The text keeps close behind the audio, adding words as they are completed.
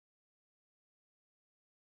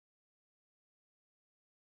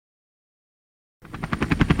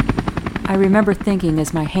I remember thinking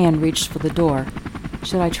as my hand reached for the door,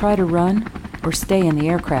 should I try to run or stay in the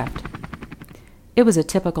aircraft? It was a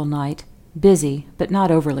typical night, busy, but not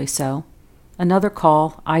overly so. Another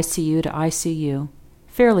call, ICU to ICU,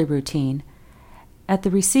 fairly routine. At the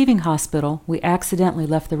receiving hospital, we accidentally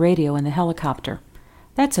left the radio in the helicopter.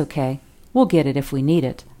 That's okay. We'll get it if we need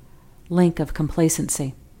it. Link of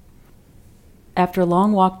complacency. After a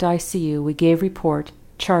long walk to ICU, we gave report,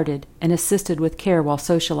 charted, and assisted with care while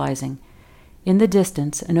socializing. In the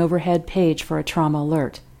distance, an overhead page for a trauma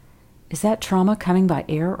alert. Is that trauma coming by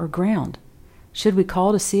air or ground? Should we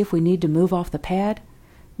call to see if we need to move off the pad?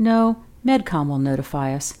 No, Medcom will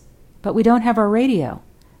notify us. But we don't have our radio.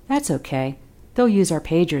 That's okay. They'll use our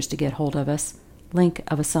pagers to get hold of us. Link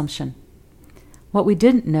of assumption. What we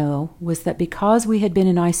didn't know was that because we had been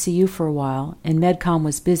in ICU for a while and Medcom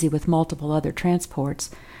was busy with multiple other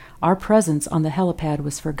transports, our presence on the helipad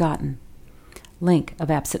was forgotten. Link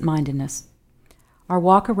of absent-mindedness. Our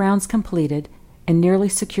walk-arounds completed and nearly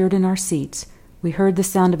secured in our seats, we heard the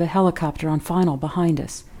sound of a helicopter on final behind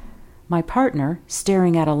us. My partner,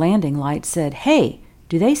 staring at a landing light, said, "Hey,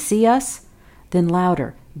 do they see us?" Then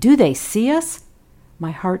louder, "Do they see us?"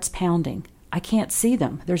 My heart's pounding. I can't see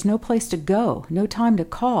them. There's no place to go, no time to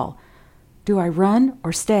call. Do I run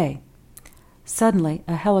or stay? Suddenly,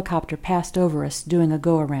 a helicopter passed over us, doing a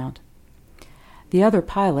go-around. The other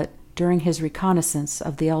pilot, during his reconnaissance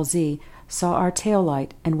of the LZ, saw our tail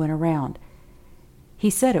light and went around. He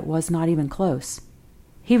said it was not even close.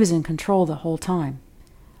 He was in control the whole time.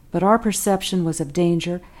 But our perception was of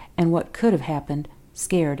danger, and what could have happened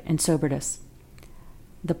scared and sobered us.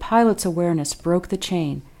 The pilot's awareness broke the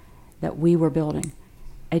chain that we were building,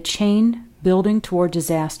 a chain building toward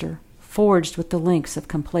disaster, forged with the links of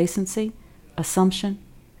complacency, assumption,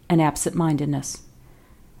 and absent-mindedness.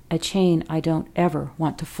 A chain I don't ever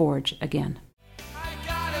want to forge again.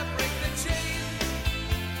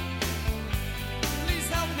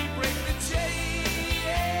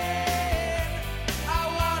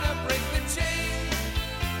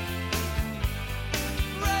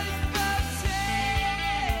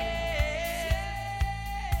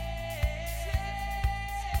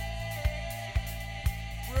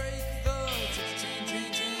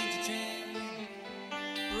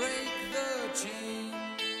 Break the chain.